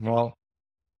Well,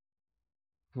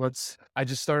 I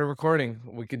just started recording.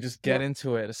 We could just get Yep.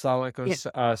 into it. Assalamu alaikum,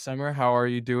 Yeah. Samar. How are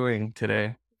you doing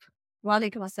today?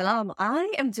 Walaikum assalam.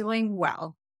 I am doing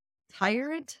well.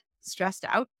 Tired, stressed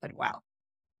out, but well.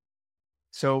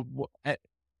 So,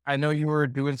 I know you were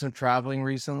doing some traveling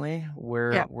recently.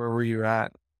 Yeah. Where were you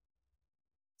at?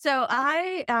 So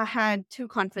I had two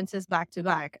conferences back to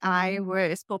back.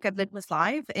 Spoke at Litmus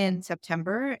Live in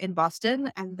September in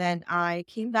Boston, and then I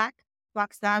came back to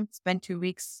Pakistan, spent 2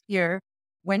 weeks here,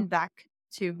 went back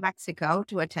to Mexico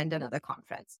to attend another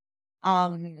conference.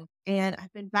 And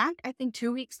I've been back, I think,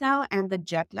 2 weeks now, and the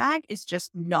jet lag is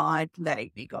just not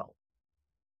letting me go.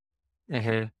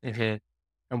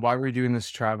 And why were you doing this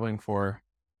traveling for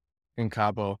in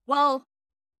Cabo? Well,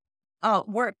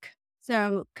 work.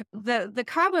 So the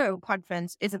Cabo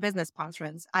conference is a business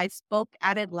conference. I spoke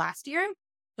at it last year,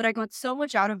 but I got so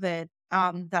much out of it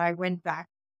that I went back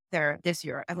there this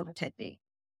year as an attendee.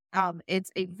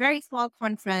 It's a very small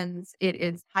conference. It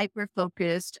is hyper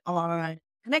focused on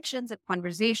connections and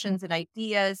conversations and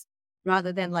ideas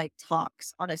rather than like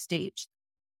talks on a stage.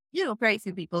 Very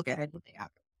few people get into the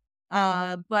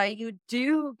app. But you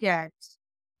do get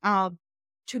um,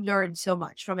 to learn so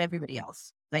much from everybody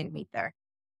else that you meet there.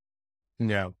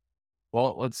 Yeah.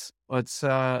 Well, let's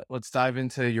dive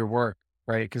into your work,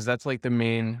 right? Because that's like the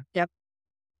main Yep.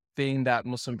 thing that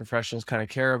Muslim professionals kind of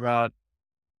care about.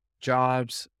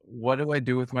 Jobs. What do I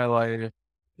do with my life?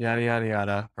 Yada yada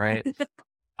yada. Right.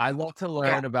 I'd love to Yeah.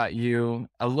 learn about you,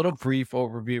 a little brief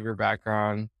overview of your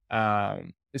background,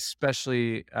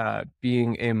 especially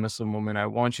being a Muslim woman. I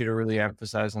want you to really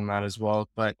emphasize on that as well.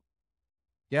 But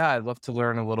yeah, I'd love to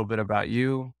learn a little bit about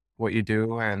you, what you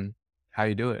do, and how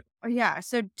you do it. Oh, yeah.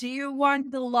 So do you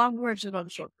want the long version or the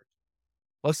short version?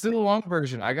 Let's do the long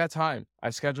version. I got time.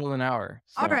 I scheduled an hour.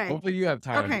 All So right. hopefully you have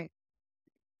time. Okay.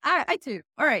 I do.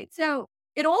 All right. So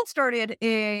it all started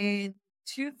in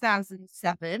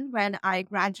 2007 when I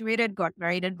graduated, got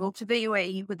married, and moved to the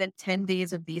UAE within 10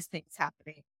 days of these things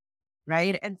happening.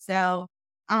 Right. And so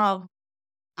um,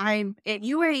 I'm in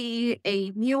UAE,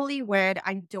 a newlywed.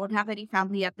 I don't have any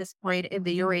family at this point in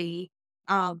the UAE.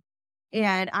 Um,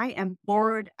 and I am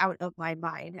bored out of my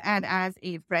mind. And as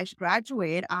a fresh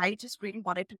graduate, I just really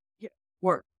wanted to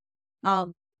work.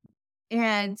 Um,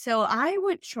 and so I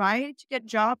would try to get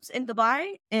jobs in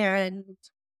Dubai, and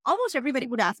almost everybody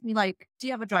would ask me, like, do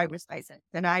you have a driver's license?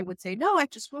 And I would say, no, I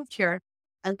just moved here.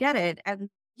 I'll get it. And,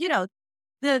 you know,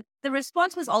 the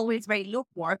response was always very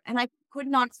lukewarm. And I could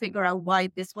not figure out why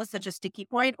this was such a sticky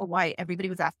point or why everybody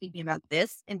was asking me about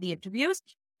this in the interviews.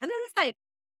 And then it's like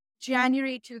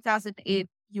January 2008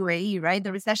 UAE, right?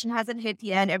 The recession hasn't hit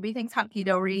yet. Everything's hunky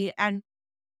dory and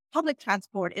public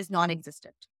transport is non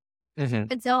existent. Hmm.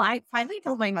 And so I finally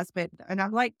told my husband, and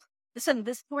I'm like, listen,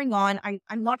 this is going on.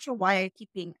 I'm not sure why I keep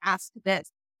being asked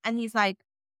this. And he's like,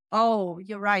 oh,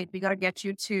 you're right. We got to get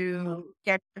you to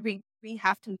we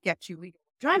have to get you a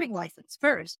driving license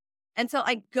first. And so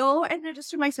I go and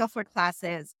register myself for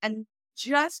classes, and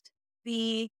just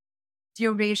the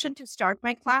duration to start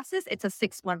my classes, it's a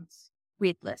 6 months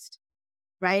wait list.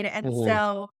 Right. And Hmm.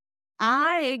 so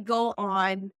I go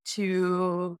on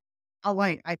to, oh,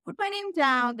 wait, I put my name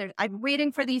down there. I'm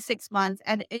waiting for these 6 months.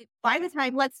 And by the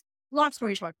time, long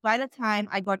story short, by the time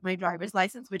I got my driver's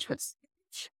license, which was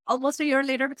almost a year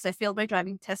later because I failed my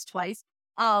driving test twice,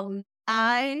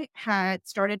 I had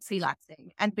started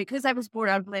freelancing. And because I was bored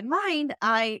out of my mind,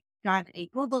 I got a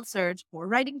Google search for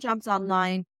writing jobs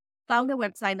online, found a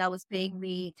website that was paying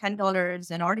me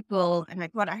 $10 an article. And I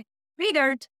thought I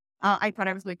figured I thought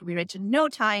I was going to be rich in no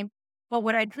time. But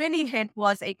what I'd really hit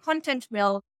was a content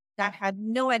mill that had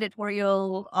no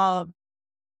editorial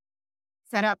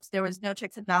setups. There was no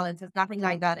checks and balances, nothing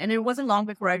like that. And it wasn't long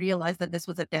before I realized that this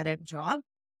was a dead end job.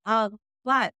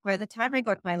 But by the time I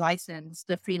got my license,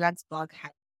 the freelance blog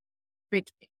had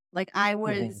reached me. Like I Hmm.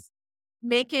 was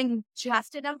making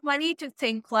just enough money to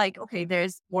think like, okay,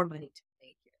 there's more money to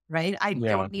make here, right? I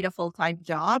Yeah. don't need a full-time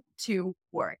job to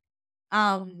work.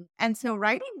 And so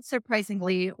writing,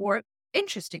 surprisingly or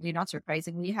interestingly, not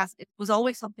surprisingly, it was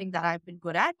always something that I've been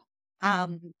good at.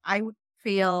 I would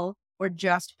fail or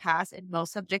just pass in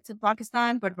most subjects in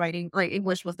Pakistan, but writing, like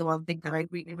English, was the one thing that I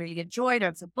really, really enjoyed. I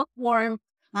was a bookworm.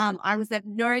 I was that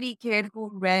nerdy kid who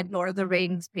read Lord of the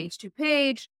Rings page to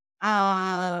page.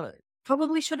 Uh,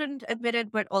 Probably shouldn't admit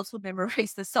it, but also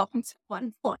memorized the songs at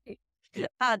one point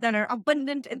that are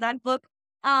abundant in that book.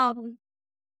 Um,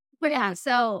 but yeah,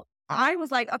 so I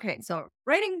was like, okay, so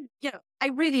writing, I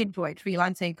really enjoyed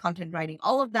freelancing, content writing,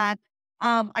 all of that.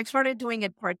 I started doing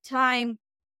it part time,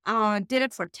 did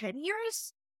it for 10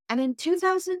 years. And in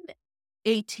 2018,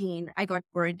 18, I got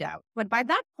burned out. But by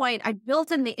that point, I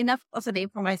built enough of a name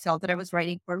for myself that I was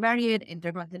writing for Marriott,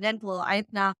 Intercontinental,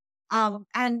 Aetna,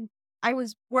 and I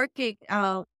was working,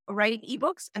 writing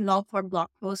ebooks and long form blog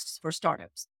posts for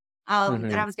startups.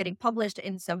 And I Mhm. was getting published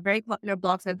in some very popular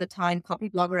blogs at the time. Copy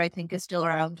Blogger, I think, is still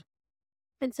around.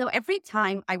 And so every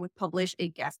time I would publish a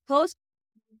guest post,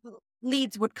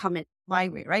 leads would come in my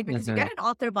way, right? Because you Mhm. get an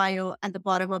author bio at the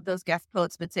bottom of those guest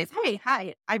posts that says, hey,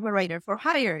 hi, I'm a writer for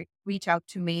hire. Reach out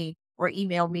to me or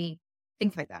email me,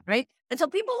 things like that, right? And so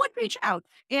people would reach out.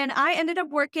 And I ended up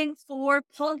working for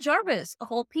Paul Jarvis,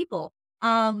 of all people,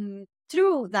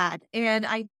 through that. And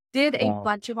I did a Wow.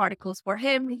 bunch of articles for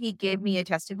him. He gave me a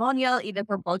testimonial, even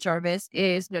for Paul Jarvis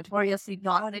is notoriously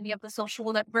not on any of the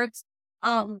social networks.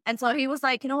 And so he was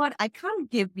like, you know what? I can't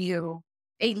give you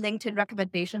a LinkedIn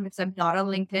recommendation because I'm not on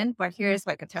LinkedIn, but here's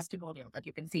like a testimonial that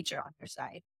you can feature on your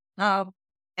site.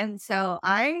 And so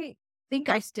I think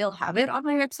I still have it on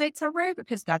my website somewhere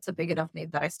because that's a big enough name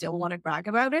that I still want to brag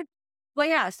about it. But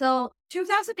yeah, so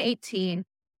 2018,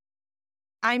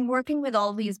 I'm working with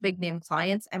all these big name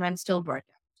clients and I'm still burnt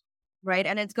out, right?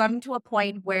 And it's gotten to a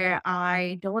point where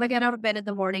I don't want to get out of bed in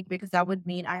the morning because that would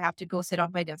mean I have to go sit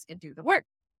on my desk and do the work.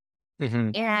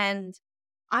 Mhm. And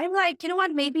I'm like, you know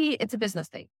what? Maybe it's a business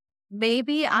thing.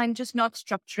 Maybe I'm just not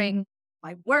structuring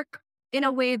my work in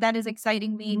a way that is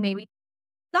exciting me. Maybe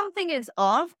something is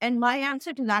off. And my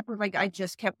answer to that was like, I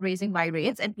just kept raising my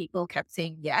rates and people kept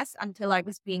saying yes until I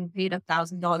was being paid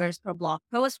 $1,000 per blog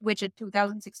post, which in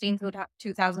 2016 to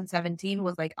 2017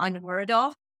 was like unheard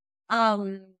of.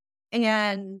 Um,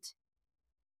 and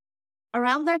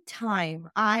around that time,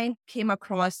 I came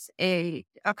across a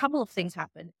couple of things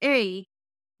happened.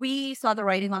 We saw the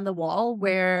writing on the wall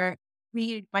where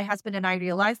my husband and I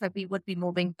realized that we would be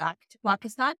moving back to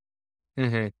Pakistan.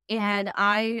 Mhm. And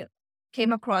I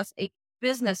came across a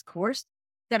business course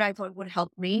that I thought would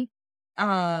help me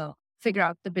uh, figure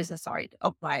out the business side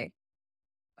of my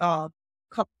uh,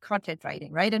 content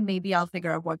writing, right? And maybe I'll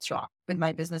figure out what's wrong with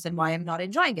my business and why I'm not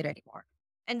enjoying it anymore.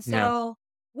 And Yeah. so,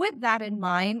 with that in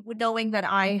mind, with knowing that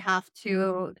I have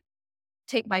to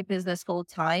take my business full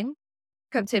time,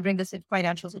 considering the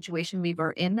financial situation we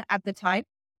were in at the time,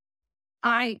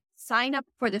 I signed up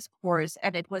for this course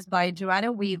and it was by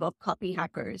Joanna Weave of Copy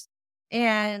Hackers.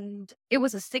 And it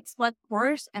was a 6-month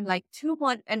course and like 2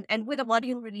 months and with a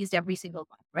module released every single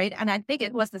month, right? And I think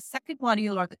it was the second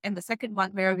module and the second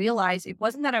month where I realized it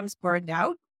wasn't that I was burned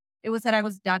out, it was that I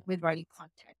was done with writing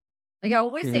content. Like I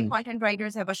always say Mhm. content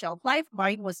writers have a shelf life.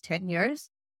 Mine was 10 years.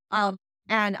 Um,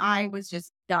 and I was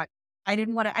just done. I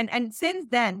didn't want to and since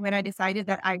then, when I decided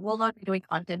that I will not be doing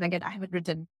content again, I haven't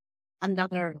written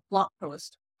another blog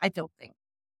post, I don't think.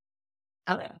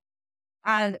 Uh,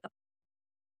 and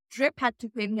Drip had to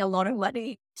pay me a lot of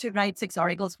money to write 6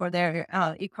 articles for their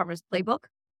e-commerce playbook.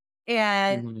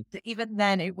 And Mhm. even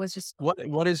then, it was just,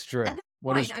 What is at drip? this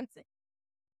What point, is I'm saying,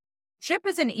 Drip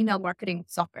is an email marketing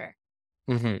software.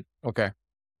 Mhm. Okay.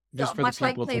 So Just for the much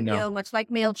like people to know. Klaviyo, much like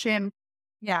MailChimp.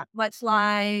 Yeah, much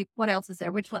like, what else is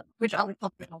there? Which other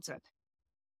company is it?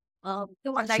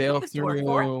 The one that I Sail used to work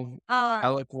for. through, Uh,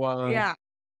 Eloqua, yeah,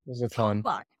 there's a ton.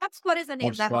 HubSpot. HubSpot is a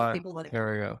name that most HubSpot. people would.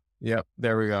 There we go. Yep,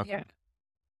 there we go. Yeah.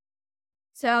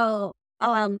 So,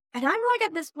 and I'm like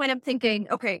at this point, I'm thinking,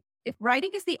 okay, if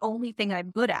writing is the only thing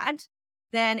I'm good at,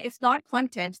 then it's not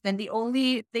content. Then the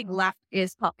only thing left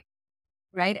is copy,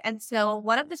 right? And so,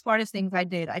 one of the smartest things I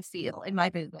did, I feel, in my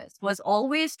business was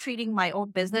always treating my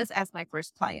own business as my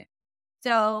first client.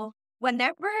 So,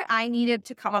 whenever I needed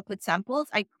to come up with samples,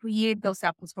 I create those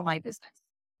samples for my business.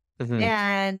 Mhm.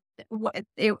 And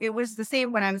it was the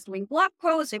same when I was doing blog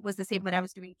posts. It was the same when I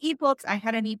was doing ebooks. I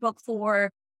had an ebook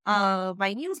for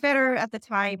my newsletter at the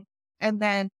time. And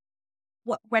then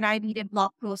when I needed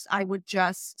blog posts, I would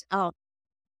just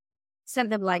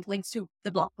send them like links to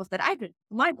the blog post that I did,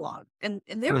 my blog. And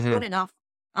they were good Mhm. enough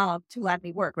to let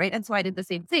me work, right? And so I did the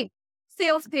same thing.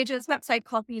 Sales pages, website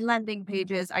copy, landing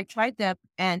pages. I tried them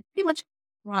and pretty much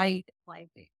tried my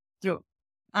way through.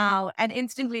 And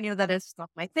instantly knew that it's not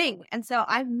my thing. And so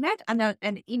I met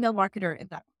an email marketer in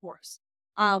that course.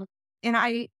 And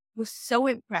I was so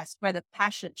impressed by the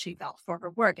passion she felt for her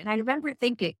work. And I remember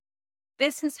thinking,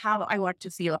 this is how I want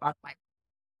to feel about my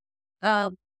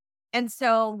um, and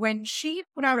so when she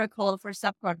put out a call for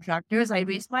subcontractors, I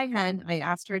raised my hand. I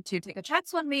asked her to take a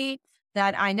chance on me,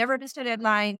 that I never missed a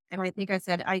deadline. And I think I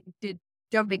said,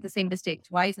 don't make the same mistake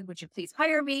twice. And would you please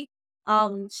hire me?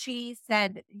 She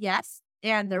said yes.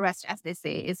 And the rest, as they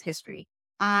say, is history.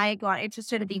 I got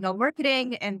interested in email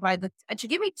marketing and she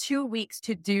gave me 2 weeks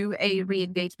to do a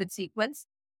re-engagement sequence.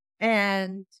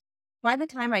 And by the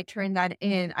time I turned that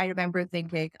in, I remember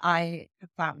thinking I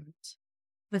have found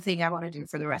the thing I want to do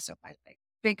for the rest of my life.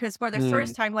 Because for the Mm,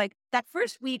 first time, like that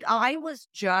first week, I was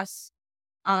just,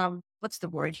 what's the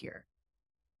word here?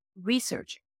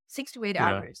 Researching 6 to 8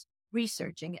 yeah. hours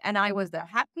researching. And I was the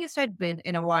happiest I'd been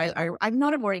in a while. I'm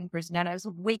not a morning person and I was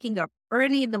waking up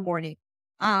early in the morning,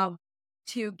 um,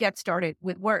 to get started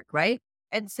with work. Right.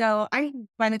 And so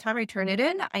by the time I turned it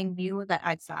in, I knew that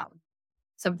I'd found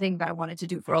something that I wanted to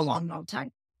do for a long, long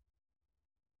time.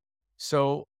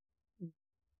 So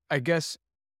I guess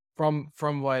from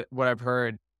what I've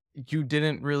heard, you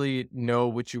didn't really know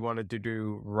what you wanted to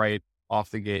do right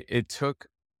off the gate. It took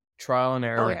trial and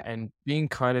Oh error yeah. and being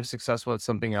kind of successful at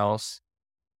something else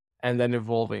and then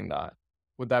evolving that.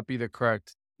 Would that be the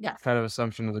correct Yes. kind of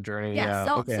assumption of the journey? Yeah.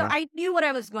 Yeah. So Okay. I knew what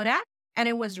I was good at and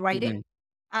it was writing. Mhm.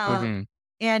 Um, Mhm.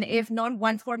 and if not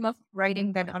one form of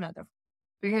writing, then another.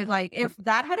 Because like if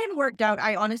that hadn't worked out,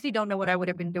 I honestly don't know what I would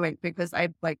have been doing because I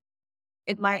like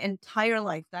in my entire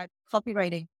life that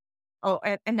copywriting,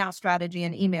 and now strategy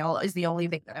and email is the only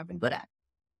thing that I've been good at.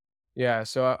 Yeah,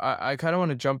 so I kind of want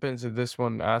to jump into this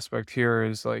one aspect here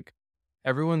is like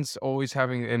everyone's always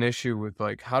having an issue with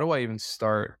like how do I even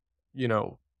start,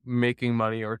 making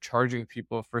money or charging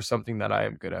people for something that I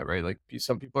am good at, right? Like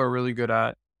some people are really good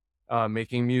at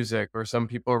making music or some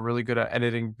people are really good at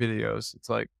editing videos. It's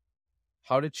like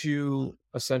how did you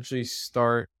essentially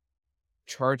start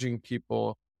charging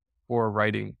people for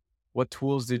writing? What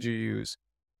tools did you use?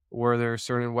 Were there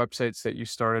certain websites that you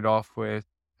started off with?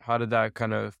 How did that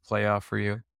kind of play out for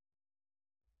you?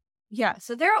 Yeah.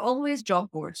 So there are always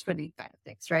job boards for these kind of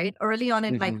things, right? Early on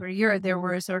in my Mhm, career, there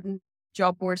were certain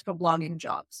job boards for blogging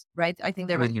jobs, right? I think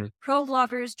there was mhm, Pro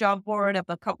Bloggers job board of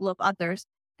a couple of others.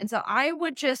 And so I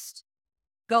would just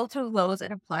go to those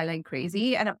and apply like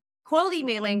crazy. And cold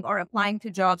emailing or applying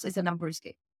to jobs is a numbers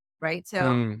game, right?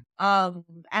 So, mm,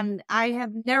 and I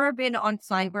have never been on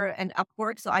Cyber and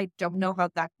Upwork, so I don't know how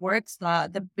that works.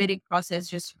 The bidding process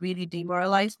just really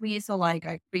demoralized me. So, like,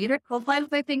 I created profiles,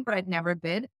 I think, but I'd never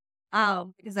bid,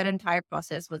 because that entire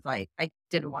process was like I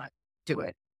didn't want to do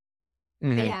it.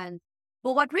 mhm, And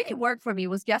but what really worked for me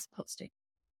was guest posting.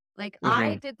 Like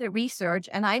I mhm, did the research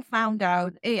and I found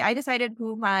out, hey, I decided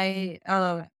who my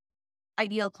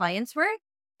ideal clients were.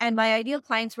 And my ideal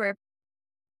clients were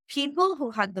people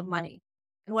who had the money.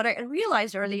 And what I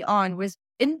realized early on was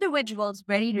individuals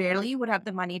very rarely would have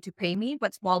the money to pay me,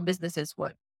 but small businesses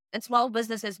would. And small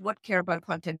businesses would care about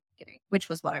content marketing, which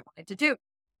was what I wanted to do.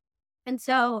 And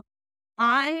so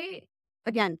I,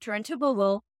 again, turned to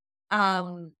Google,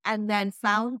 and then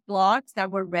found blogs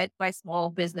that were read by small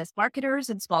business marketers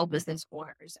and small business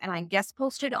owners. And I guest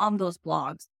posted on those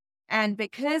blogs. And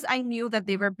because I knew that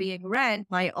they were being read,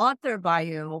 my author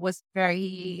bio was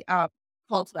very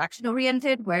call to action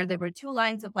oriented, where there were 2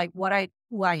 lines of like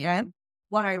who I am,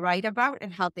 what I write about,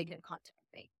 and how they can contact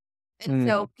me. And mm.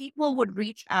 so people would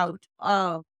reach out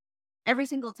every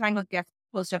single time a guest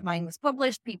post of mine was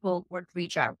published, people would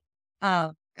reach out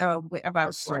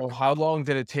about So work. how long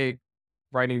did it take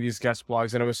writing these guest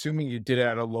blogs? And I'm assuming you did it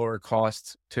at a lower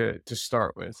cost to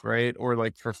start with, right? Or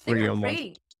like for They free were almost.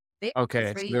 free. They were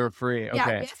Okay, so they were free. free.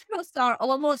 Yeah, Okay. guest posts are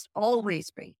almost always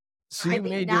free. So I you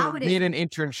think made nowadays, an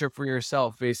internship for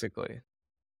yourself, basically.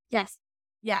 yes,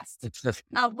 yes. It's just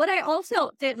What I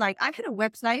also did, like, I had a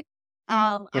website.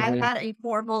 I Mhm, had a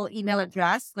formal email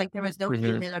address. Like, there was no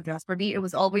mhm, email address for me. It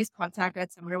was always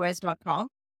contact@samarowais.com.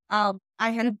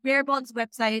 I had a bare bones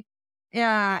website.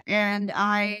 Yeah, and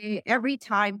every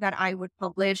time that I would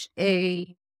publish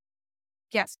a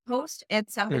guest post and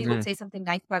somebody would mhm. say something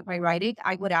nice about my writing,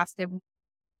 I would ask them,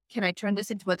 can I turn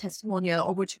this into a testimonial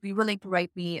or would you be willing to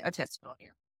write me a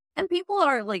testimonial? And people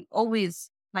are like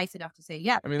always nice enough to say,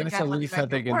 yeah, I mean, because that's I the want to least write that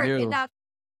your they can work. And do. that,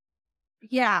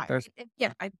 yeah, That's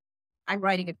yeah, I'm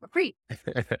writing it for free.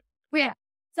 Yeah.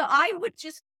 So I would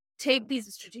just take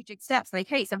these strategic steps like,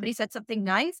 hey, somebody said something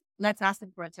nice. Let's ask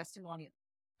them for a testimonial.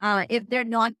 If they're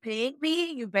not paying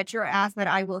me, you bet your ass that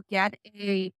I will get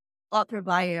a author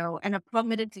bio and a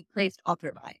prominently placed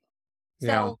author bio.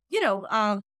 Yeah. So,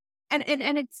 and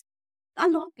it's a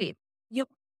long game. You,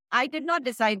 I did not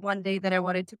decide one day that I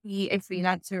wanted to be a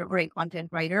freelancer or a content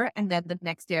writer, and then the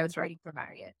next day I was writing for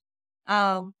Marriott.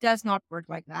 Does not work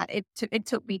like that. It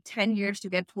took me 10 years to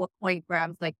get to a point where I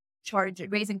was like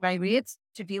raising my rates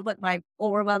to deal with my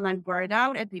overwhelm and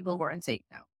burnout, and people weren't saying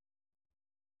no.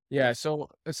 Yeah, so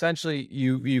essentially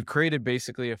you created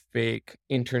basically a fake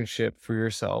internship for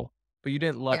yourself, but you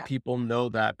didn't let Yeah, people know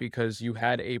that because you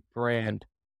had a brand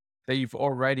that you've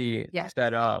already yeah,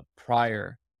 set up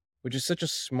prior, which is such a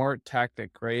smart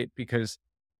tactic, right? Because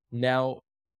now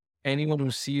anyone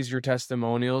who sees your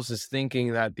testimonials is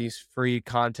thinking that these free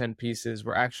content pieces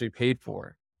were actually paid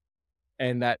for.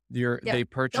 and that Yeah. they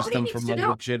purchased Nobody them needs from to a know.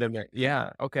 legitimate.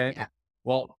 Yeah. Okay. Yeah.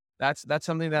 Well, that's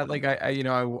something that like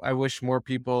I wish more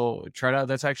people tried out.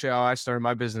 That's actually how I started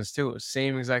my business too.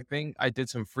 Same exact thing. I did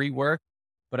some free work,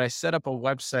 but I set up a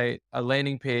website, a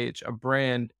landing page, a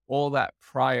brand, all that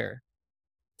prior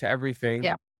to everything.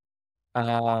 Yeah.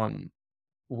 Um,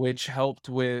 which helped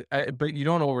with, but you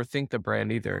don't overthink the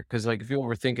brand either, because like if you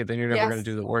overthink it, then you're never going to Yes.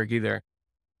 do the work either.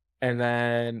 And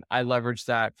then I leveraged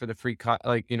that for the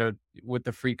like, with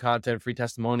the free content, free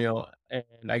testimonial.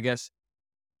 And I guess,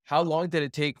 how long did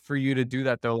it take for you to do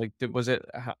that though? Like, was it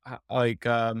like,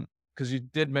 cause you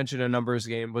did mention a numbers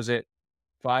game. Was it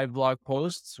 5 blog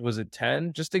posts? Was it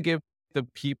 10? Just to give the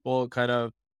people kind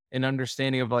of an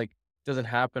understanding of like, doesn't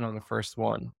happen on the first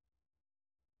one.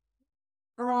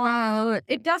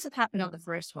 It doesn't happen on the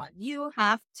first one. You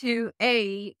have to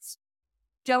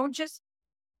don't just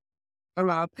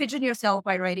pigeon yourself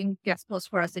by writing guest posts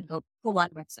for a single for one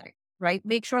website, right?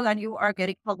 Make sure that you are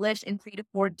getting published in 3 to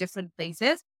 4 different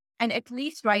places and at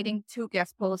least writing 2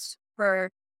 guest posts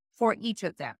for each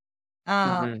of them.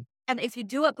 Um, Mm-hmm. and if you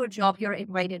do a good job, you're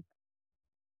invited,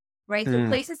 right? So Mm,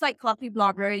 places like Coffee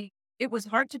Blogger, it was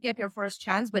hard to get your first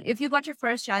chance, but if you got your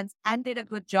first chance and did a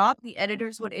good job, the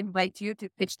editors would invite you to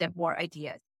pitch them more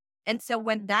ideas. And so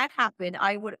when that happened,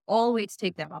 I would always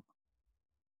take them up.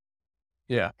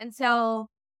 yeah. And so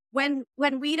when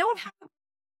we don't have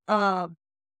um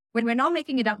when we're not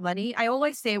making enough money, I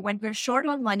always say when we're short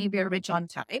on money, we're rich on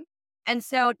time. And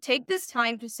so take this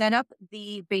time to set up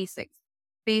the basic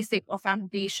or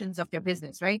foundations of your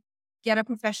business, right? Get a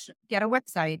profession, get a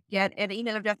website, get an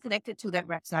email address connected to that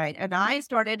website. And I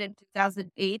started in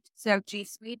 2008. So G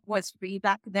Suite was free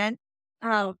back then.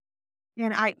 Um,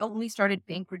 and I only started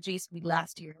paying for G Suite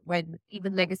last year when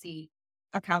even legacy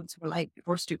accounts were like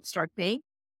forced to start paying.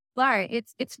 But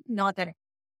it's not that,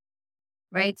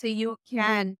 right? So you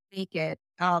can make it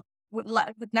with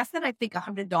less than I think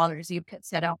 $100. You can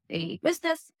set up a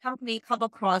business company, come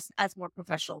across as more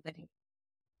professional than you.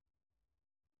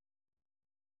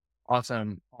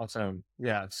 Awesome. Awesome.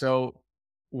 Yeah. So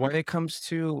when it comes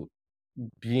to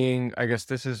being, I guess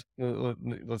this is,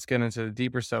 let's get into the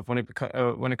deeper stuff. When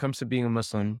it comes to being a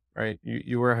Muslim, right?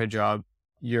 You wear a hijab,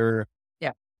 you're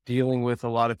Yeah. dealing with a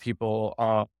lot of people,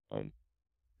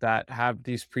 that have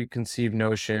these preconceived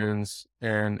notions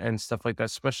and stuff like that,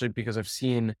 especially because I've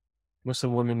seen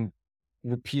Muslim women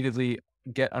repeatedly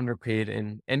get underpaid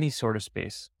in any sort of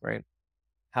space, right?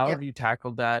 How Yeah. have you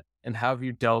tackled that, and how have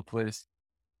you dealt with,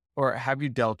 or have you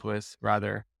dealt with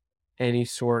rather, any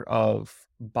sort of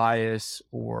bias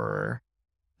or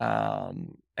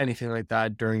anything like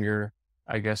that during your,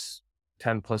 I guess,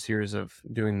 10 plus years of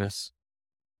doing this?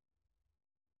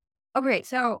 Okay.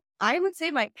 So I would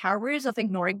say my powers of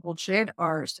ignoring bullshit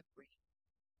are supreme.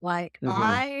 Like Hmm.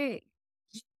 I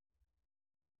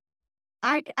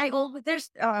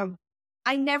always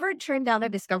I never turned down a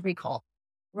discovery call.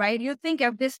 Right. You think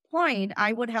at this point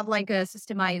I would have like a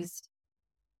systemized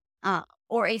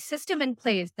or a system in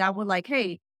place that would like,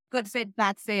 hey, good fit,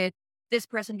 bad fit. This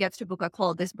person gets to book a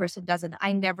call. This person doesn't.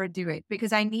 I never do it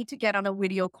because I need to get on a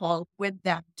video call with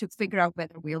them to figure out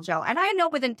whether we'll gel. And I know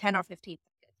within 10 or 15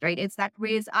 seconds, right? It's that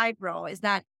raised eyebrow. Is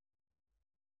that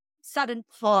sudden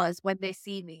pause when they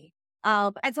see me.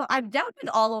 And so I've dealt with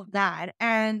all of that.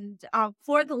 And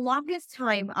for the longest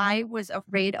time, I was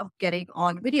afraid of getting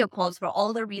on video calls for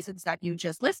all the reasons that you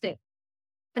just listed.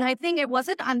 And I think it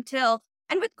wasn't until,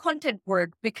 and with content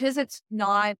work, because it's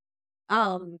not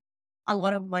um, a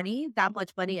lot of money, that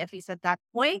much money, at least at that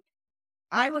point,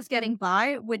 I was getting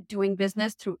by with doing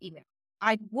business through email.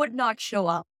 I would not show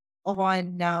up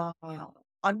on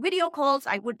video calls.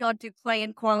 I would not do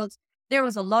client calls. There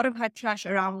was a lot of head trash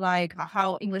around like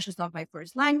how English is not my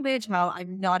first language, how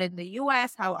I'm not in the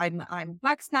US, how I'm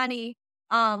Pakistani,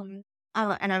 um,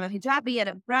 and I'm a hijabi and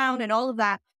I'm brown and all of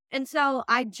that. And so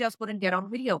I just wouldn't get on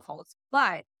video calls.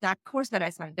 But that course that I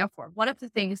signed up for, one of the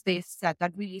things they said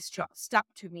that really stuck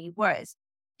to me was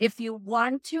if you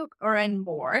want to earn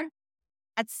more,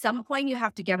 at some point you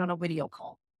have to get on a video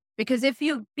call because if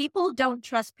you people don't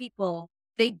trust people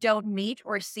they don't meet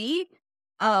or see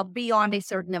beyond a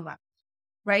certain amount,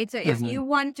 right? So if Hmm. you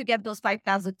want to get those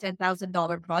 $5,000,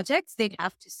 $10,000 projects, they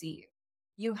have to see you.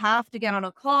 You have to get on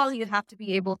a call. You have to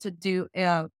be able to do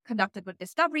conduct a good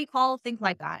discovery call, things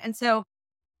like that. And so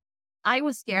I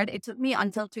was scared. It took me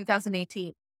until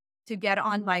 2018 to get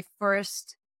on my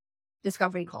first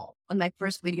discovery call, on my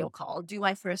first video call, do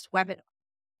my first webinar.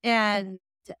 And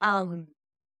um,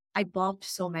 I bombed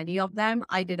so many of them.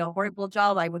 I did a horrible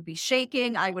job. I would be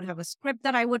shaking. I would have a script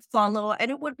that I would follow,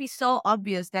 and it would be so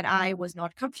obvious that I was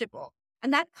not comfortable.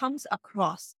 And that comes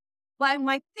across. But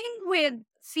my thing with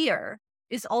fear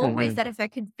is always Mhm. that if I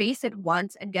can face it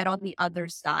once and get on the other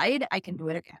side, I can do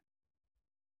it again.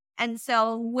 And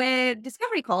so with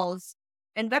discovery calls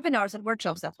and webinars and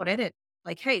workshops, that's what I did.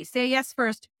 Like, hey, say yes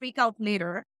first, freak out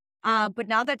later. But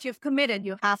now that you've committed,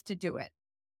 you have to do it.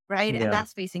 Right. And Yeah.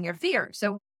 that's facing your fear.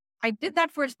 So I did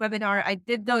that first webinar. I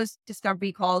did those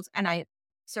discovery calls and I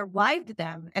survived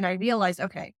them. And I realized,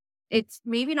 okay, it's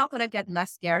maybe not going to get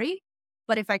less scary,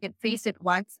 but if I can face it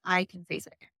once, I can face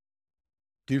it again.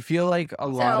 Do you feel like a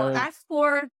lot So of as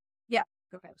for, yeah,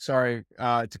 go ahead. sorry,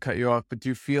 to cut you off, but do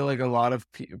you feel like a lot of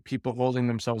people holding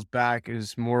themselves back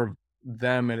is more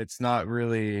them and it's not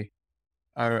really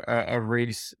a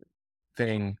race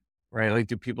thing, right? Like,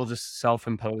 do people just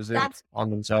self-impose it That's on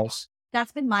themselves?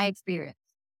 That's been my experience,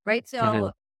 right?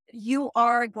 Mhm. So you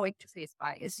are going to face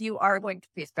bias. You are going to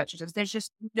face prejudice. There's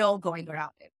just no going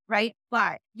around it, right?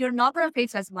 But you're not going to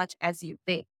face as much as you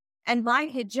think. And my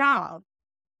hijab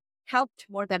helped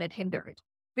more than it hindered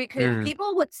because Mm.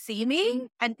 people would see me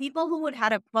and people who would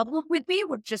had a problem with me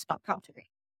would just not come to me.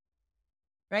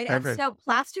 Right. And Perfect. so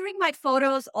plastering my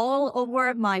photos all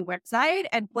over my website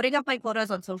and putting up my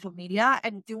photos on social media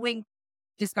and doing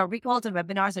discovery calls and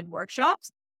webinars and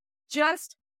workshops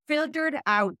just filtered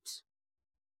out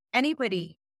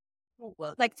anybody who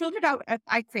will filtered out,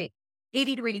 I'd say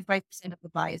 80 to 85% of the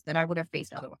bias that I would have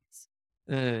faced otherwise.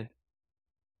 Mm.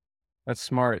 That's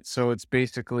smart. So it's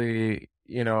basically,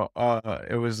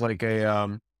 it was like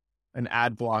an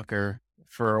ad blocker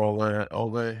for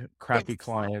all the crappy Yes.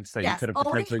 clients that you Yes. could have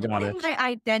Owning, potentially got owning it. my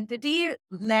identity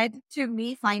led to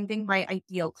me finding my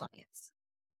ideal clients.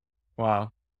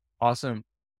 Wow. Awesome.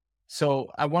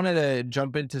 So I wanted to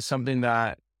jump into something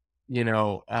that,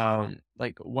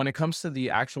 like when it comes to the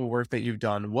actual work that you've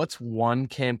done, what's one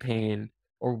campaign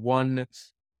or one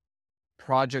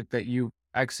project that you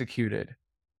executed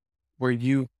where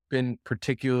you've been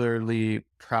particularly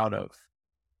proud of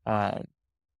uh,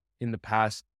 in the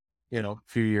past,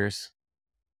 few years?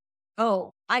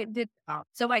 Oh, I did.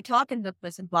 So my talk in the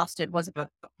place in Boston was about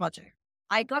a project.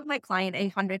 I got my client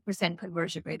 100%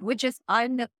 conversion rate, which is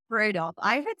unheard of.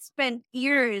 I had spent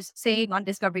years saying on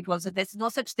Discovery Calls that there's no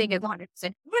such thing as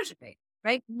 100% conversion rate,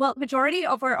 right? Well, majority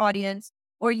of our audience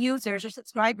or users or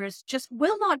subscribers just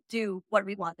will not do what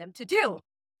we want them to do.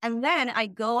 And then I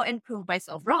go and prove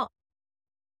myself wrong.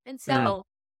 And Mm, so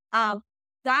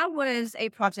that was a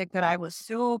project that I was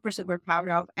super, super proud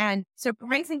of. And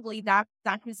surprisingly, that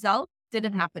result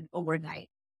didn't happen overnight.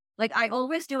 Like I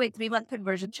always do a 3-month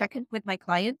conversion check-in with my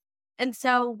client. And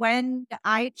so when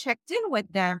I checked in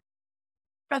with them,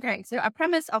 okay, so a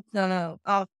premise of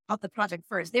the project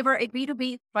first, they were a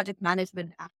B2B project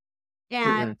management app.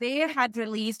 mm, And they had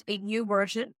released a new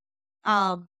version.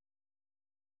 Um,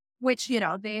 which,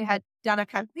 they had done a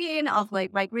campaign of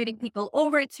migrating people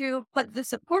over to, but the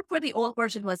support for the old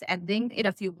version was ending in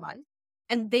a few months.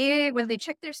 And when they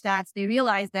checked their stats, they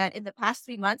realized that in the past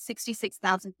 3 months,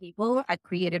 66,000 people had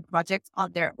created projects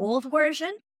on their old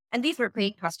version. And these were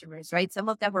paying customers, right? Some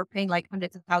of them were paying like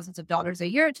hundreds of thousands of dollars a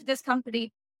year to this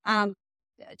company, um,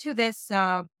 to this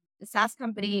SaaS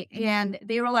company. And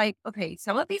they were like, okay,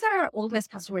 some of these are our oldest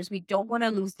customers. We don't want to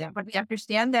lose them, but we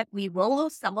understand that we will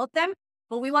lose some of them,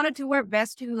 but we want to do our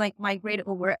best to migrate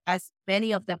over as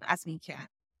many of them as we can.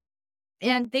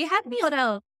 And they had me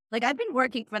on I've been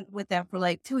working with them for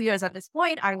like 2 years at this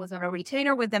point. I was on a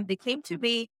retainer with them. They came to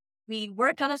me. We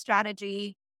worked on a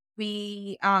strategy.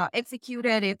 We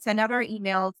executed it, sent out our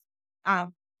emails.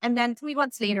 And then 3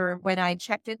 months later, when I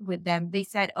checked in with them, they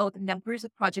said, oh, the numbers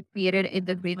of project created in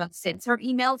the 3 months since our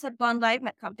emails had gone live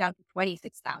had come down to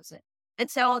 26,000. And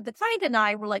so the client and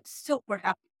I were like super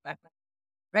happy with that,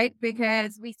 right?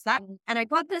 Because we sat and I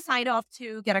got the sign off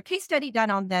to get a case study done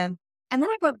on them. And then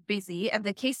I got busy and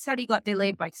the case study got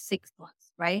delayed by 6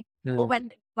 months, right? But mm,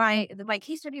 when my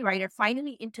case study writer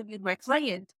finally interviewed my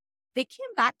client, they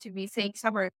came back to me saying,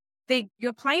 Summer,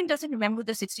 your client doesn't remember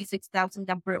the 66,000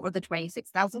 number or the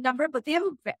 26,000 number, but they have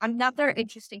another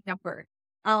interesting number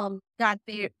that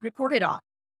they reported on.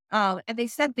 And they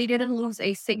said they didn't lose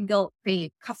a single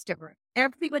paid customer.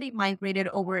 Everybody migrated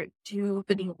over to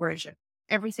the new version.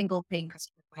 Every single paying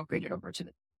customer migrated over to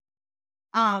it.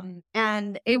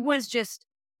 And it was just,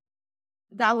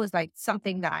 that was like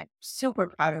something that I'm super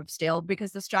proud of still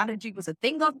because the strategy was a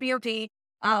thing of beauty.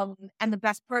 And the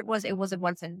best part was it wasn't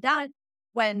once and done.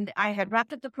 When I had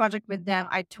wrapped up the project with them,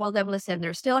 I told them, listen,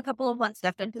 there's still a couple of months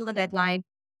left until the deadline.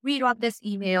 Rerun this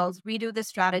emails, redo the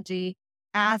strategy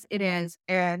as it is,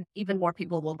 and even more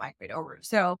people will migrate over.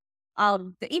 So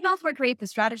the emails were great. The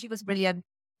strategy was brilliant.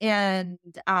 And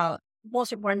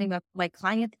most importantly, my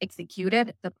client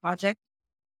executed the project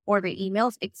or the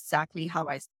emails exactly how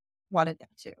I wanted them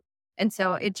to. And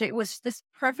so it was this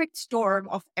perfect storm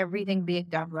of everything being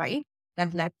done right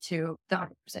that led to the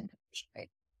 100% conversion rate.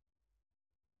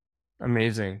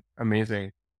 Amazing.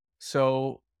 Amazing.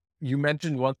 So you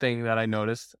mentioned one thing that I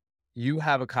noticed. You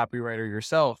have a copywriter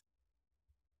yourself.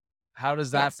 How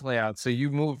does that Yes. play out? So you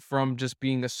moved from just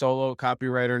being a solo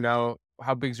copywriter now.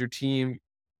 How big's your team?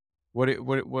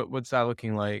 What's that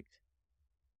looking like?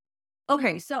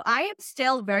 Okay. So I am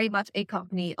still very much a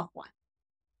company of one,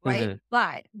 right? Hmm.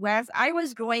 But as I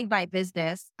was growing my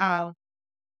business,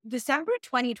 December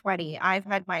 2020, I've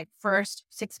had my first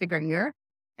 6-figure year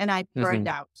and I burned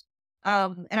Hmm. out.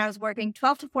 And I was working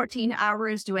 12 to 14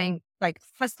 hours doing like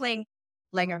hustling,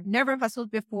 like I've never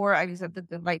hustled before. I was at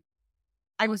like,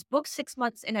 I was booked 6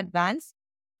 months in advance.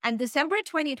 And December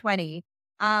 2020,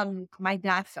 my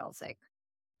dad fell sick,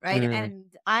 right? Hmm.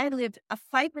 And I lived a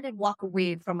 5-minute walk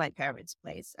away from my parents'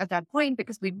 place at that point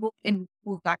because we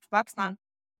moved back to Pakistan.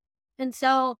 And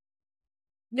so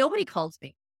nobody calls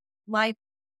me. My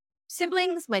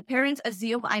siblings, my parents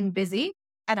assume I'm busy,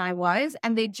 and I was,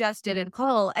 and they just didn't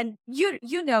call. And you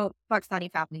know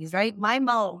Pakistani families, right? My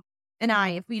mom and I,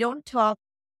 if we don't talk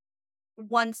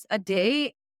once a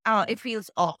day, it feels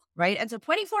off, right? And so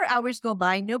 24 hours go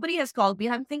by, nobody has called me.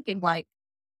 I'm thinking like,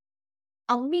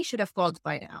 Almi should have called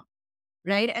by now,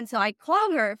 right? And so I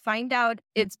call her, find out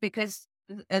it's because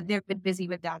they've been busy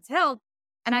with dad's health,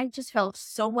 and I just felt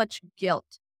so much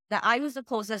guilt that I was the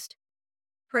closest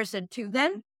person to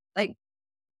them, like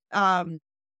um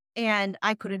and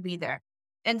I couldn't be there.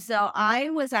 And so I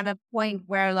was at a point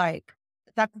where like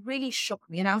that really shook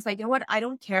me. And I was like, you know what? I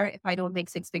don't care if I don't make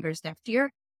 6 figures next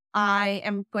year. I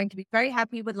am going to be very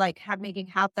happy with like making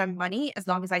half that money as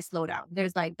long as I slow down.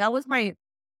 There's like, that was my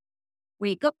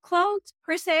wake up call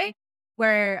per se,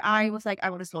 where I was like, I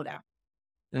want to slow down.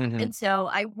 Hmm. And so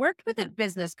I worked with a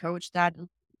business coach that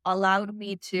allowed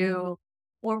me to,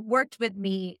 or worked with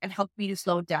me and helped me to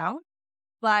slow down,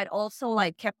 but also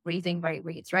like kept raising my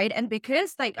rates, right? And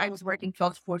because like I was working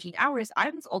 12 to 14 hours, I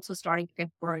was also starting to get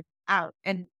burned out.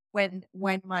 And when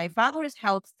my father's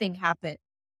health thing happened,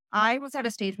 I was at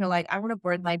a stage where like I want to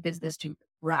burn my business to the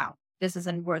ground. This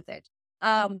isn't worth it.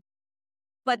 Um,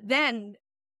 but then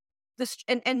this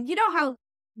and you know how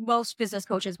most business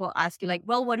coaches will ask you, like,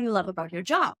 well, what do you love about your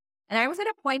job? And I was at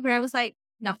a point where I was like,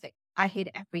 nothing. I hate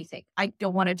everything. I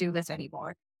don't want to do this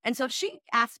anymore. And so she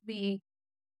asked me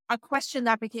a question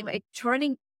that became a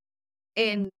turning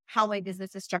in how my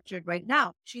business is structured right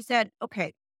now. She said,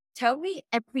 okay, tell me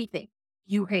everything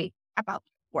you hate about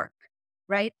work,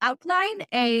 right? Outline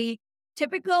a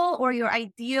typical or your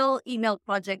ideal email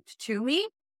project to me,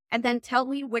 and then tell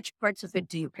me which parts of it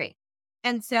do you hate.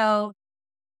 And so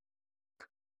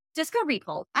discovery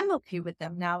calls, I'm okay with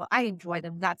them now. I enjoy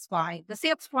them. That's fine. The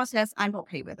sales process, I'm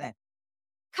okay with it.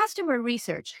 Customer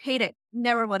research, hate it.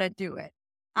 Never want to do it.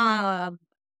 Um,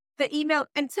 the email.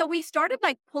 And so we started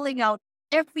like pulling out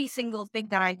every single thing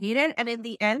that I needed. And in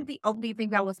the end, the only thing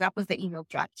that was left was the email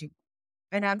strategy.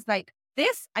 And I was like,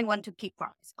 this I want to keep for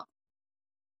myself.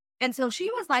 And so she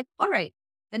was like, all right,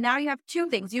 then now you have two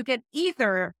things. You can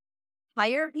either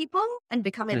hire people and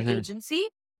become an Hmm. agency,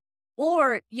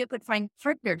 or you could find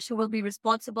partners who will be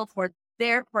responsible for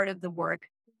their part of the work.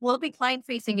 Will be client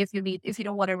facing if you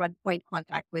don't want to run point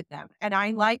contact with them. And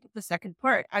I like the second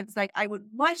part. I was like, I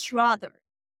would much rather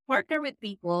partner with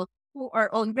people who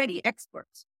are already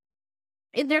experts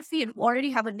in their field, who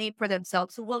already have a name for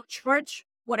themselves, who will charge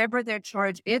whatever their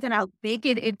charge is, and I'll bake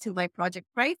it into my project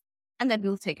price, and then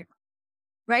we'll take it.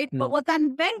 Right. But what that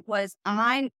meant was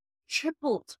I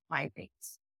tripled my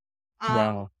rates.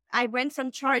 Wow. I went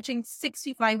from charging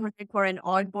 6,500 for an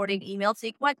onboarding email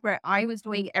sequence where I was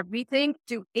doing everything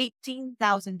to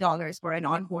 $18,000 for an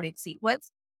onboarding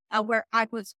sequence, where I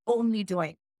was only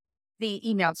doing the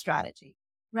email strategy.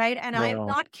 Right. And I'm Wow.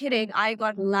 not kidding. I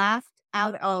got laughed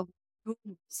out of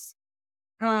rooms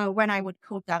when I would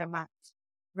quote that amount.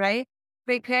 Right.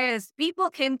 Because people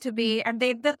came to me and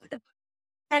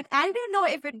and I don't know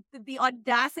if the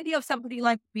audacity of somebody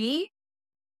like me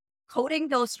coding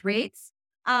those rates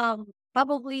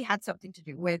probably had something to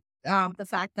do with the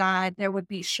fact that there would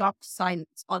be shocked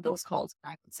silence on those calls.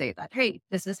 I would say that, hey,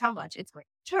 this is how much it's going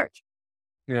to charge.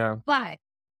 Yeah. But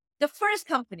the first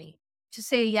company to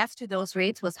say yes to those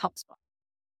rates was HubSpot.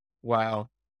 Wow.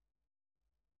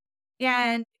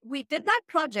 And we did that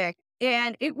project,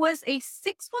 and it was a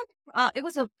 6 month, it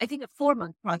was I think a 4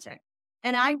 month project.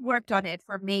 And I worked on it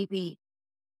for maybe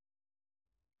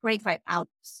 25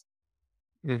 hours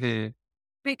Hmm.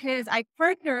 because I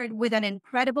partnered with an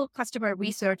incredible customer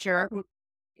researcher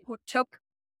who took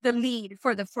the lead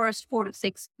for the first 4 to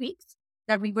 6 weeks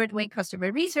that we were doing customer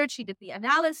research. She did the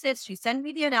analysis. She sent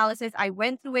me the analysis. I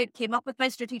went through it, came up with my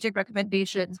strategic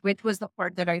recommendations, which was the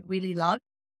part that I really loved.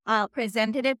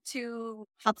 Presented it to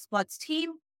HubSpot's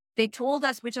team. They told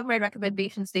us which of my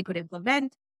recommendations they could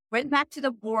implement. Went back to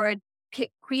the board,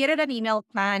 created an email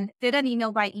plan, did an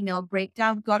email by email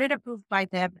breakdown, got it approved by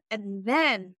them, and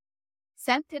then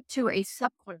sent it to a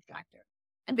subcontractor.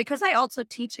 And because I also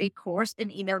teach a course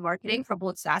in email marketing for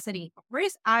both SaaS and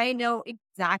e-commerce, I know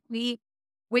exactly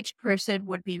which person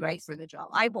would be right for the job.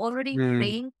 I've already Mm,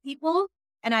 trained people,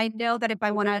 and I know that if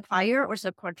I want to hire or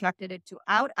subcontracted it to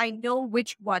out, I know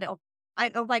which one of I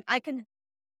know like I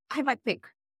have my pick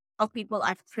of people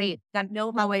I've trained that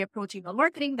know how I approach email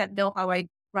marketing, that know how I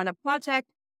run a project.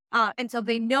 And so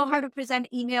they know how to present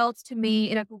emails to me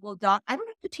in a Google Doc. I don't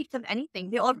have to teach them anything.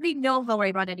 They already know how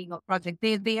I run an email project.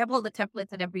 They have all the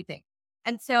templates and everything.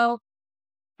 And so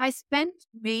I spent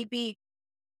maybe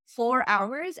 4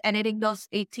 hours editing those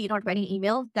 18 or 20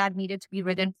 emails that needed to be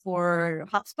written for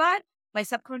HubSpot. My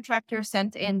subcontractor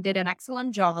sent in, did an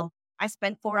excellent job. I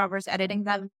spent 4 hours editing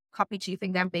them, copy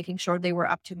chiefing them, making sure they were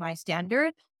up to my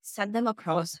standard, sent them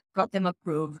across, got them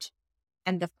approved,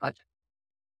 end of project.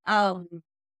 Um,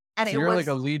 and so it you're like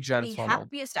a was lead gen the funnel.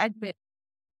 happiest I've been.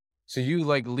 So you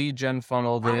like lead gen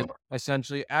funneled I, it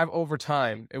essentially over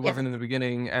time. It yes, wasn't in the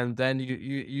beginning, and then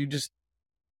you just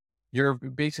you're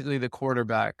basically the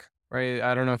quarterback, right?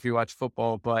 I don't know if you watch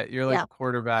football, but you're like yeah, the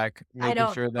quarterback, I making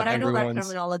don't, sure but that I know that everyone's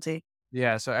terminology.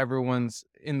 yeah, so everyone's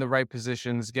in the right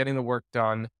positions, getting the work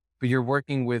done, but you're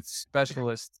working with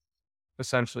specialists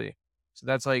essentially. So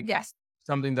that's like Yes.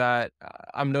 something that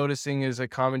I'm noticing is a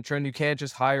common trend. You can't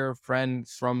just hire a friend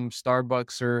from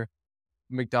Starbucks or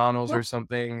McDonald's or Nope,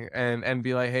 something and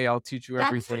be like, "Hey, I'll teach you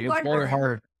that's everything." It's one very word.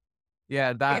 hard.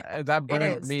 Yeah, Yeah, that it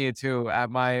burned is. me too at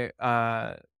my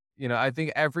I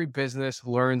think every business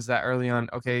learns that early on.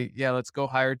 Okay, yeah, let's go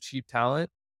hire cheap talent.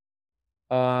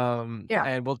 Yeah.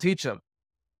 And we'll teach them.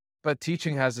 But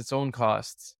teaching has its own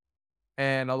costs.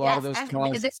 And a lot of Yes. those And this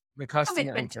costs, the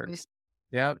customer commitment to it. incurs.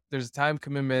 Yeah, there's a time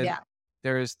commitment. Yeah.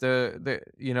 There's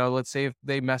let's say if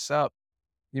they mess up,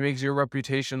 it makes your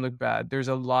reputation look bad. There's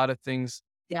a lot of things.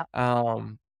 Yeah.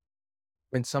 Um,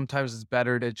 and sometimes it's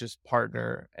better to just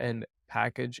partner and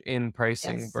package in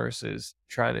pricing Yes. versus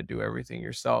trying to do everything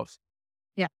yourself.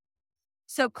 Yeah.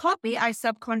 So copy, I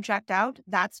subcontract out.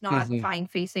 That's not Mhm,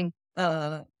 client facing.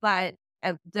 But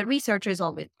the research is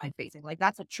always client facing. Like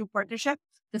that's a true partnership.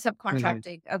 The mhm.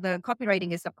 subcontracting, the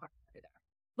copywriting is subcontracted out.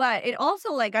 But it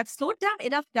also like I've slowed down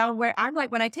enough down where I'm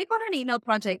like, when I take on an email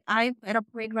project, I'm at a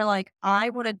point where like I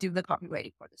want to do the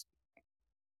copywriting for this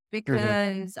Mhm.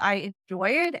 because I enjoy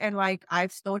it and like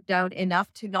I've slowed down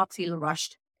enough to not feel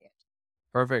rushed.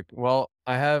 Perfect. Well,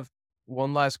 I have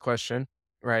one last question,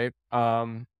 right?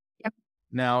 Yep.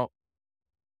 Now,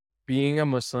 being a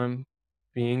Muslim,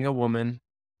 being a woman,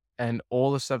 and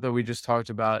all the stuff that we just talked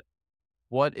about,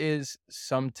 what is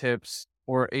some tips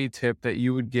or a tip that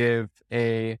you would give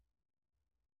a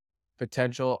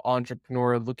potential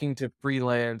entrepreneur looking to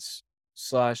freelance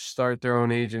slash start their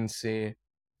own agency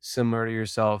similar to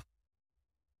yourself?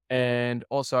 And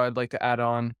also, I'd like to add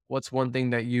on, what's one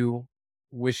thing that you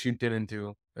wish you didn't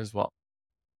do as well?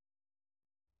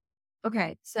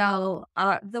 Okay. So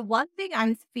the one thing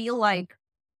I feel like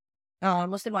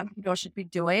Muslim entrepreneurs should be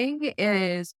doing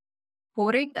is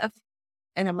quoting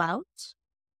an amount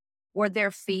or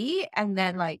their fee and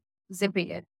then like zipping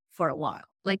it for a while.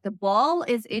 Like the ball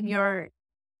is in your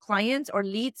clients or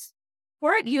leads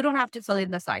for it. You don't have to fill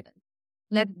in the silence.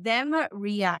 Let them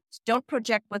react. Don't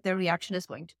project what their reaction is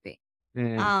going to be.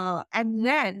 Mm, And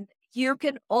then you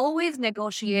can always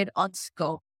negotiate on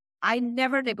scope. I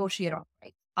never negotiate on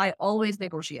price. I always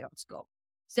negotiate on scope.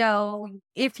 So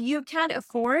if you can't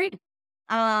afford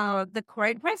the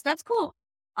current price, that's cool.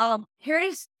 Here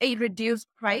is a reduced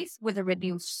price with a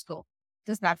reduced scope.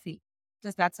 Does that feel?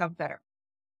 Does that sound better?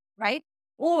 Right?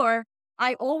 Or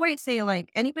I always say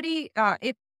like anybody,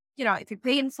 if you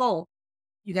pay in full,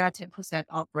 you got 10%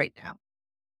 off right now.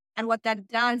 And what that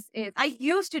does is I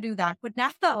used to do that, but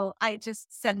now I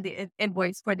just send the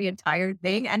invoice for the entire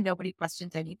thing and nobody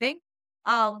questions anything.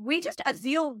 We just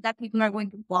assume that people are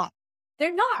going to buy.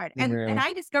 They're not. And yeah.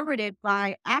 I discovered it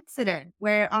by accident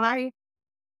where I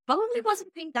probably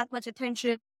wasn't paying that much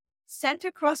attention, sent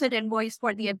across an invoice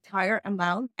for the entire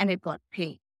amount and it got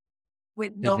paid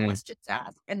with no Mhm, questions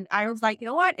asked. And I was like, you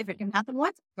know what? If it can happen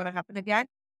once, it's going to happen again.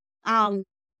 Um,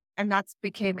 and that's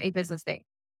became a business thing.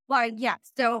 Well, yeah.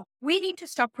 So we need to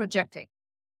stop projecting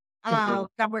mhm,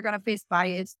 that we're going to face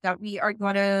bias, that we are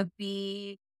going to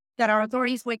be, that our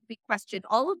authorities will be questioned.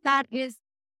 All of that is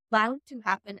bound to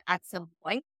happen at some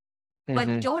point, but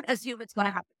mhm. don't assume it's going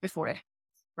to happen before it.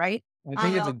 right? I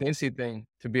think it's a Um, Desi thing,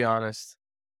 to be honest.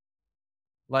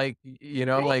 Like,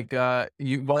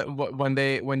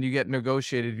 right? when you get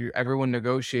negotiated, everyone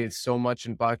negotiates so much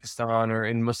in Pakistan or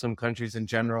in Muslim countries in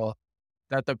general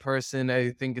that the person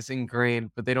I think is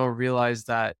ingrained, but they don't realize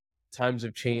that times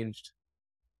have changed.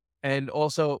 And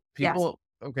also Yes, people,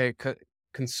 okay,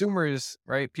 consumers,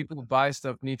 right? People who buy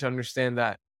stuff need to understand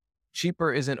that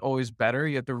cheaper isn't always better.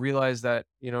 You have to realize that,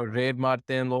 raid marte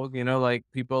hain log, like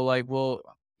people like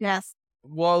yes,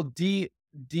 will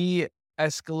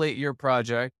de-escalate your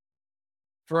project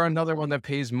for another one that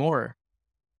pays more.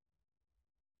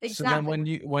 So then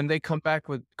exactly. when they come back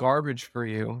with garbage for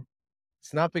you,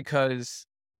 it's not because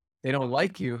they don't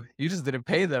like you. You just didn't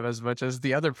pay them as much as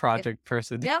the other Yeah, project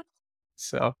person. yeah,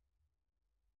 So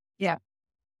yeah,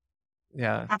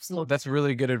 yeah, absolutely. that's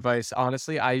really good advice.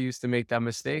 Honestly, I used to make that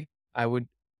mistake.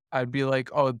 I'd be like,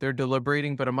 oh, they're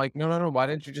deliberating, but I'm like, no, no, no. Why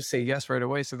didn't you just say yes right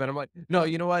away? So then I'm like, no,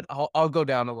 you know what? I'll go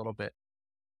down a little bit.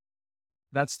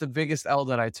 That's the biggest L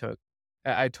that I took.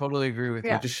 I totally agree with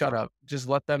you. Yeah. Just shut up. Just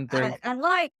let them think, And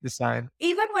like, decide.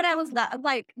 even when I was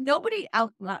like, nobody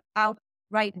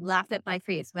outright laughed at my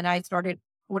face when I started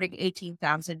quoting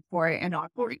 18,000 for an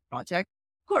onboarding project.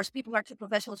 Of course, people are too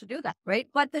professional to do that, right?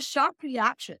 But the shock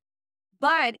reaction.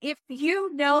 But if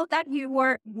you know that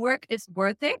your work is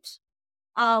worth it,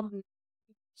 um,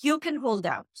 you can hold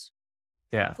out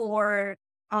Yeah. for,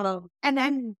 and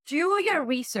then do your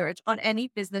research on any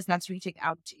business that's reaching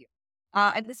out to you.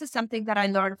 And this is something that I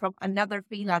learned from another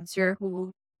freelancer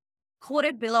who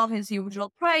quoted below his usual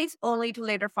price, only to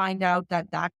later find out that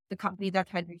the company that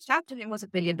had reached out to him was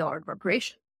 $1 billion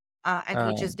corporation, and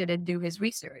he just Um, didn't do his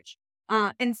research.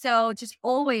 And so, just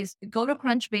always go to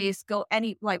Crunchbase, go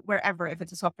any like wherever if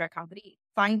it's a software company,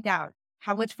 find out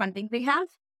how much funding they have,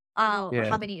 yeah.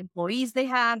 how many employees they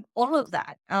have, all of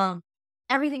that.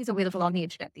 Everything's available on the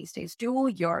internet these days. Do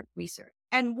your research.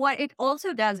 And what it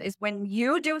also does is when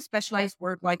you do specialized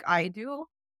work like I do,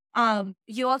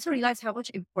 you also realize how much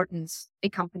importance a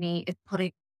company is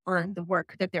putting on the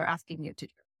work that they're asking you to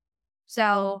do.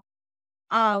 So,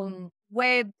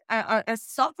 with a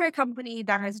software company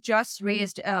that has just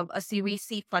raised a Series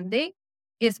C funding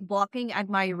is balking at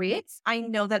my rates, I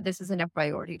know that this isn't a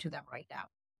priority to them right now.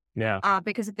 Yeah.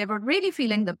 Because if they were really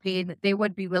feeling the pain, they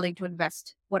would be willing to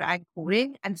invest what I'm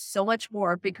quoting and so much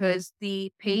more because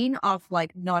the pain of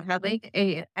like not having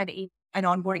an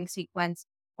onboarding sequence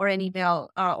or an email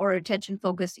or attention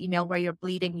focused email where you're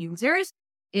bleeding users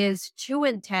is too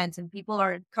intense. And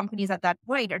companies at that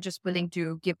point are just willing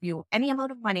to give you any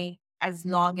amount of money as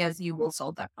long as you will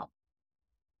solve that problem.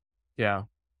 Yeah.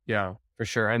 Yeah, for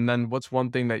sure. And then what's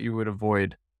one thing that you would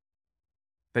avoid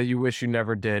that you wish you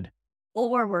never did?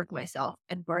 Overwork myself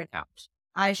and burn out.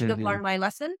 I should have Mhm. learned my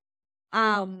lesson.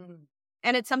 Um,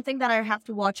 and it's something that I have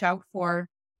to watch out for,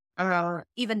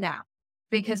 even now,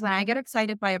 because when I get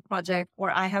excited by a project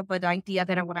or I have an idea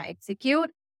that I want to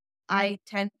execute, I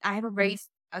have a very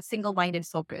a single-minded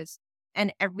focus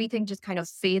and everything just kind of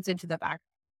fades into the back.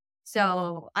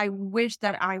 So I wish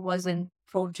that I wasn't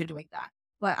prone to doing that,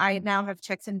 but I now have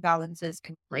checks and balances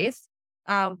in place,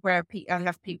 where I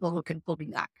have people who can pull me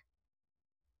back.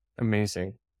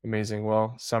 Amazing. Amazing.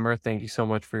 Well, Summer, thank you so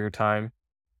much for your time.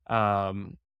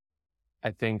 Um,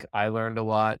 I think I learned a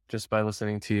lot just by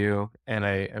listening to you, and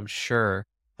I am sure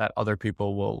that other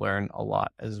people will learn a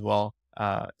lot as well.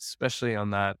 Especially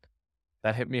on that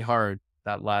hit me hard,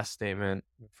 that last statement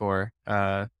before.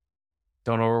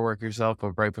 Don't overwork yourself,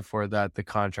 but right before that, the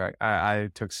contract. I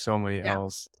took so many Yeah.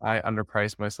 L's. I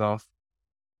underpriced myself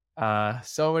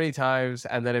so many times,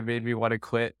 and then it made me want to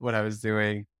quit what I was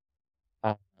doing.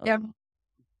 Uh, Yeah.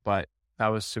 but that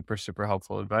was super, super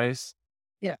helpful advice.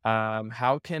 Yeah.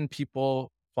 How can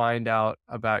people find out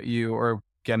about you or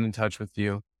get in touch with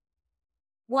you?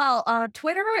 Well,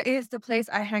 Twitter is the place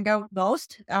I hang out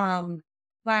most.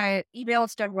 My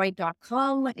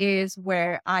emailsdoneright.com is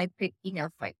where I pick email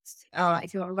fights.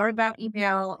 If you want to learn about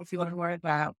email, if you want to learn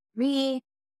about me,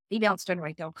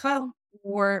 emailsdoneright.com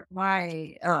or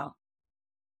my,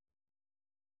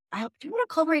 I do want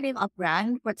to call my name a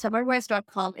brand, but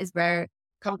samarowais.com is where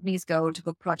companies go to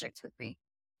book projects with me.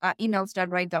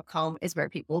 Emailsdoneright.com is where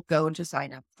people go to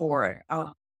sign up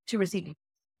to receive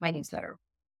my newsletter.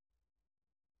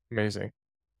 Amazing.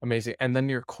 Amazing. And then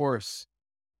your course,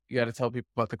 you got to tell people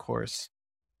about the course.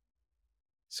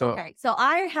 So, Okay, so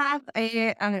I have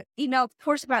an email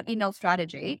course about email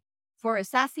strategy for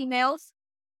SaaS emails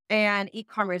and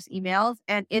e-commerce emails,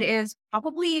 and it is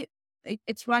probably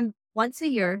it's run once a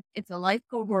year. It's a live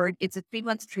cohort. It's a 3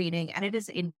 month training, and it is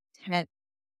intense.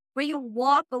 Where you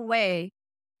walk away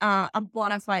a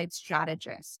bona fide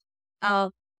strategist,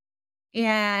 and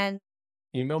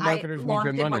Email I marketers make good launched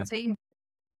it money. once a year.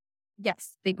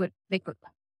 Yes, they could. They could.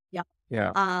 Yeah.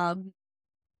 Yeah. Um,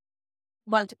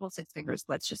 multiple six figures.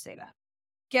 Let's just say that.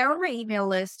 Get on my email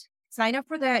list. Sign up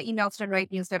for the emails to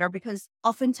write newsletter because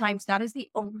oftentimes that is the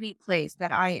only place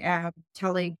that I am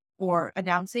telling or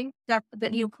announcing that the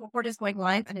new cohort is going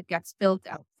live and it gets filled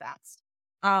out fast.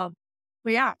 Um,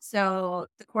 but yeah, so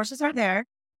the courses are there.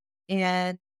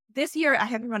 And this year I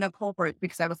haven't run a cohort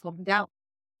because I was slowing down.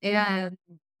 And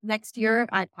next year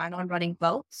I plan on running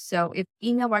both. So if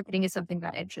email marketing is something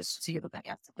that interests you, then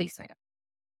yes, please sign up.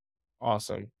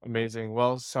 Awesome. Amazing.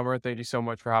 Well, Summer, thank you so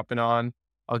much for hopping on.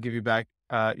 I'll give you back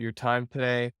your time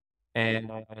today. And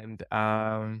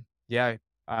yeah,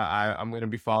 I'm going to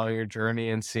be following your journey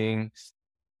and seeing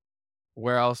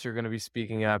where else you're going to be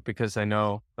speaking at because I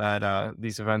know that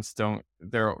these events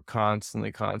they're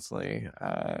constantly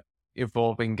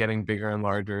evolving, getting bigger and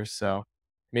larger. So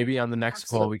maybe on the next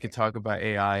call, we could Absolutely. talk about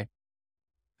AI.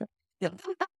 Yeah.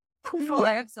 Well,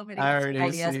 I have so many I awesome already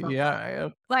ideas. see. Yeah.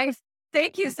 Like,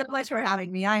 thank you so much for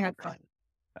having me. I had fun.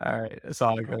 All right. It's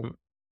all good.